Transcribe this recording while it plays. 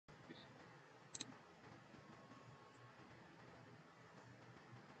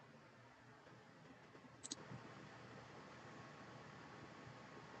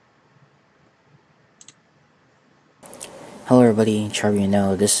Hello everybody, Charlie.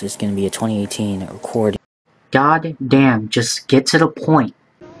 This is going to be a 2018 recording. God damn, just get to the point.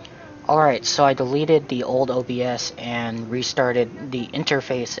 Alright, so I deleted the old OBS and restarted the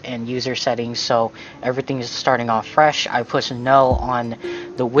interface and user settings, so everything is starting off fresh. I pushed no on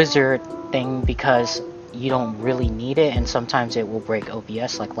the wizard thing because you don't really need it, and sometimes it will break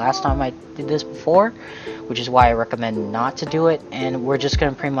OBS like last time I did this before, which is why I recommend not to do it. And we're just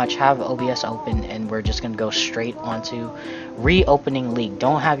going to pretty much have OBS open, and we're just going to go straight onto reopening League.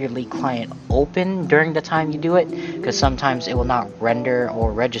 Don't have your League client open during the time you do it, because sometimes it will not render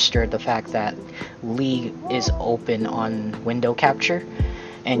or register the fact that League is open on window capture,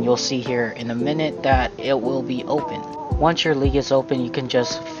 and you'll see here in a minute that it will be open. Once your League is open, you can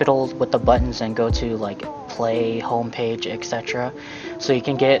just fiddle with the buttons and go to like play, homepage, etc. So you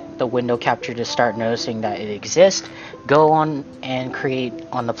can get the window capture to start noticing that it exists. Go on and create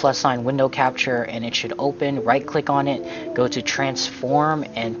on the plus sign window capture, and it should open. Right click on it, go to transform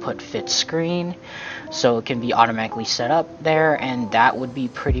and put fit screen, so it can be automatically set up there. And that would be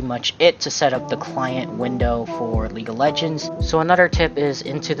pretty much it to set up the client window for League of Legends. So another tip is,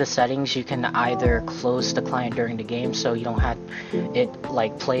 into the settings you can either close the client during the game, so you don't have it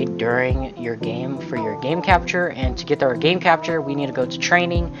like played during your game for your game capture. And to get our game capture, we need to go to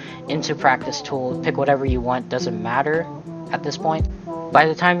training, into practice tool, pick whatever you want, doesn't matter at this point. By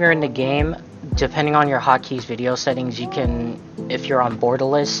the time you're in the game, depending on your hotkeys video settings, you can, if you're on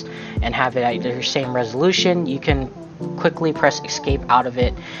borderless and have it at your same resolution, you can quickly press escape out of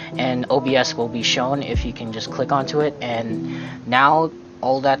it and OBS will be shown if you can just click onto it. And now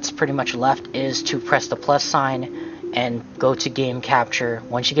all that's pretty much left is to press the plus sign and go to game capture.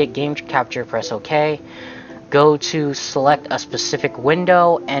 Once you get game capture, press OK. Go to select a specific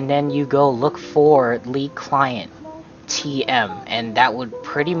window, and then you go look for League client TM, and that would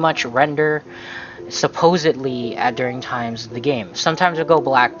pretty much render supposedly at during times of the game. Sometimes it'll go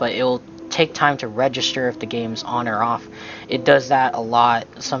black, but it'll take time to register if the game's on or off. It does that a lot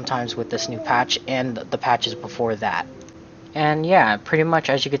sometimes with this new patch and the patches before that. And yeah, pretty much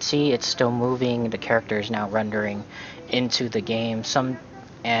as you can see, it's still moving. The character is now rendering into the game.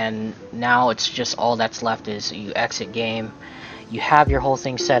 And now it's just all that's left is you exit game. You have your whole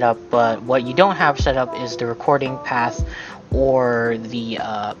thing set up, but what you don't have set up is the recording path or the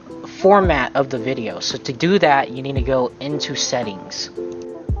format of the video. So to do that, you need to go into settings.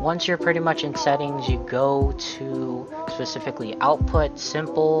 Once you're pretty much in settings, you go to specifically output,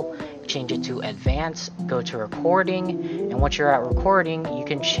 simple, change it to advanced, go to recording, and once you're at recording, you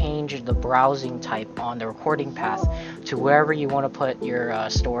can change the browsing type on the recording path to wherever you want to put your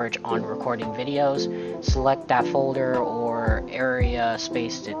storage on recording videos. Select that folder or area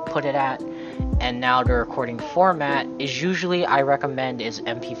space to put it at. And now the recording format is usually, I recommend, is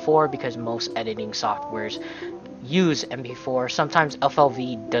Mp4, because most editing softwares use Mp4. Sometimes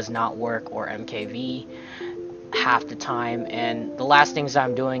FLV does not work, or MKV half the time. And the last things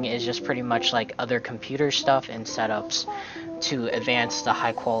I'm doing is just pretty much like other computer stuff and setups to advance the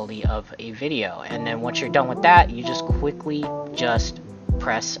high quality of a video. And then once you're done with that, you just quickly just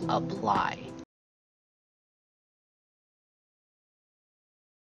press apply.